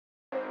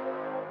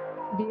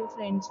Dear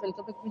friends,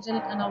 welcome back to my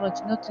channel and now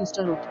watching a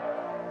 3-star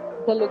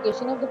hotel. The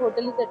location of the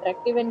hotel is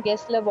attractive and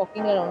guests love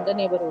walking around the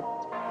neighborhood.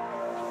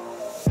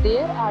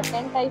 There are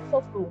 10 types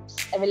of rooms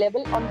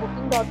available on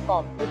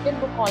booking.com. You can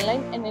book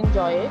online and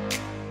enjoy it.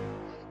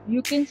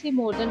 You can see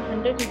more than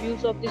 100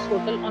 reviews of this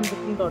hotel on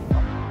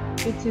booking.com.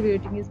 Its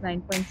rating is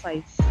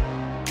 9.5,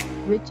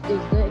 which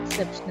is the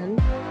exceptional.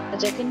 The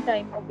check-in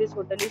time of this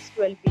hotel is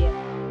 12 p.m.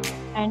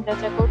 and the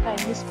checkout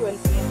time is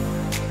 12 p.m.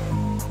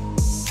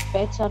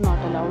 Pets are not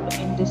allowed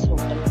in this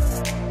hotel.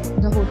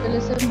 The hotel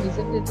accepts major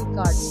credit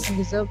cards and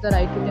reserves the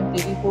right to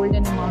temporarily hold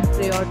an amount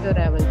prior to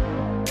arrival.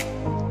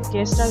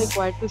 Guests are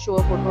required to show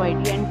a photo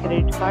ID and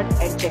credit card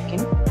at check-in.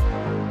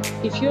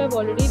 If you have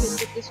already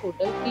visited this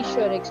hotel, please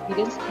share your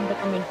experience in the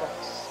comment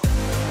box.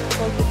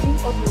 For booking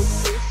or more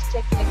details,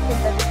 check next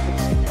in the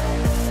description.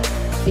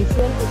 If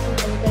you are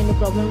facing any kind of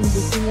problem in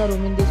booking a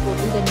room in this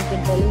hotel, then you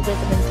can tell us that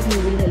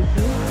mention we will help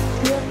you.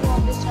 If you are new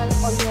on this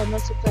channel or you have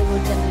not subscribed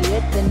our channel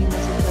yet, then you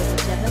must subscribe our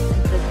channel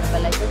and press the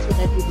bell icon so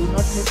that you do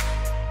not miss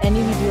any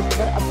videos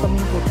of our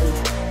upcoming hotels.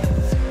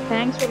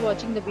 Thanks for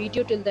watching the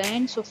video till the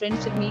end. So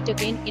friends, will meet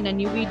again in a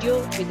new video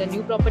with a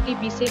new property.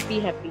 Be safe, be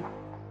happy.